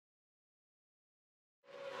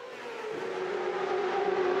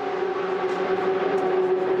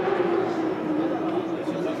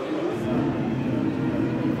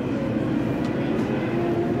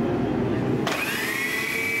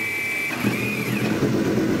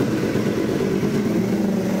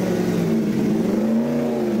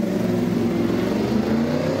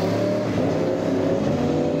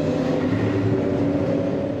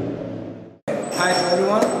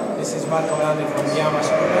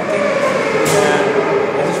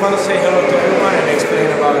just want to say hello to everyone and explain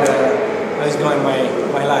about how it's going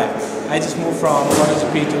my life. I just moved from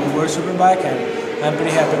MotoGP to World Superbike and I'm pretty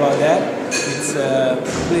happy about that. It's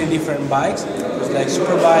completely different bikes. It's like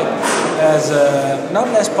Superbike has not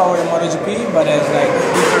less power than MotoGP, but has like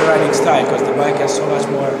different riding style because the bike has so much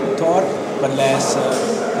more torque but less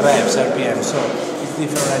revs, RPM. So it's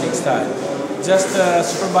different riding style. Just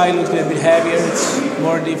Superbike looks a little bit heavier. It's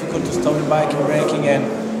more difficult to stop the bike in braking and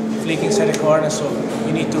flicking inside the corner, so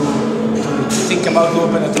you need to think about to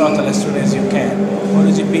open the throttle as soon as you can.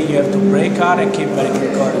 MotoGP you have to brake hard and keep braking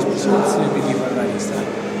the corners, so it's a little bit different riding style.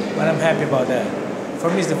 But I'm happy about that.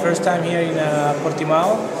 For me it's the first time here in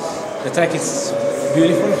Portimao. The track is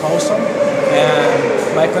beautiful, awesome,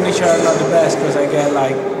 and my conditions are not the best because I got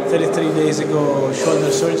like 33 days ago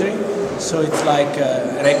shoulder surgery, so it's like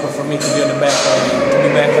a record for me to be on the back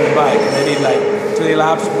on the bike. And I did like 3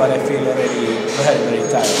 laps, but I feel already very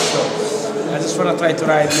tired. So I just want to try to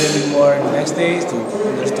ride a little bit more the next days to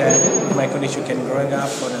understand my condition can growing up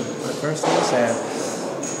for the first days,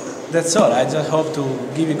 and that's all. I just hope to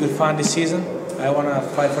give you good fun this season. I want to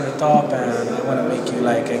fight for the top, and I want to make you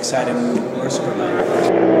like excited more Superbike.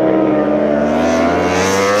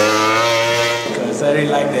 Because I really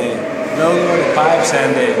like the logo, the pipes,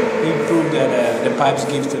 and the improve that the pipes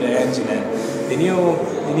give to the engine. And the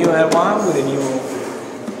new L1 with the new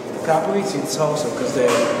Akrapovič, it's awesome because the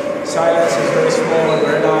silence is very small,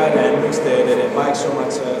 very light, and makes the bike so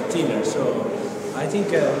much thinner. So I think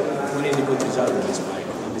we need a good result with this bike.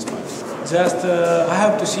 Just I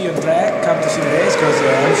hope to see you on track, come to see the race, because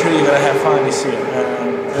I'm sure you're gonna have fun this year.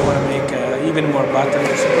 I want to make even more battle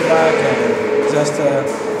with Superbike, and just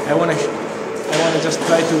I want to just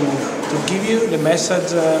try to give you the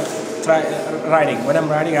message. Riding. When I'm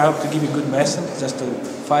riding, I hope to give you a good message, just to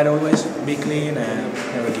fight always, be clean, and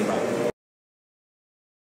never give up.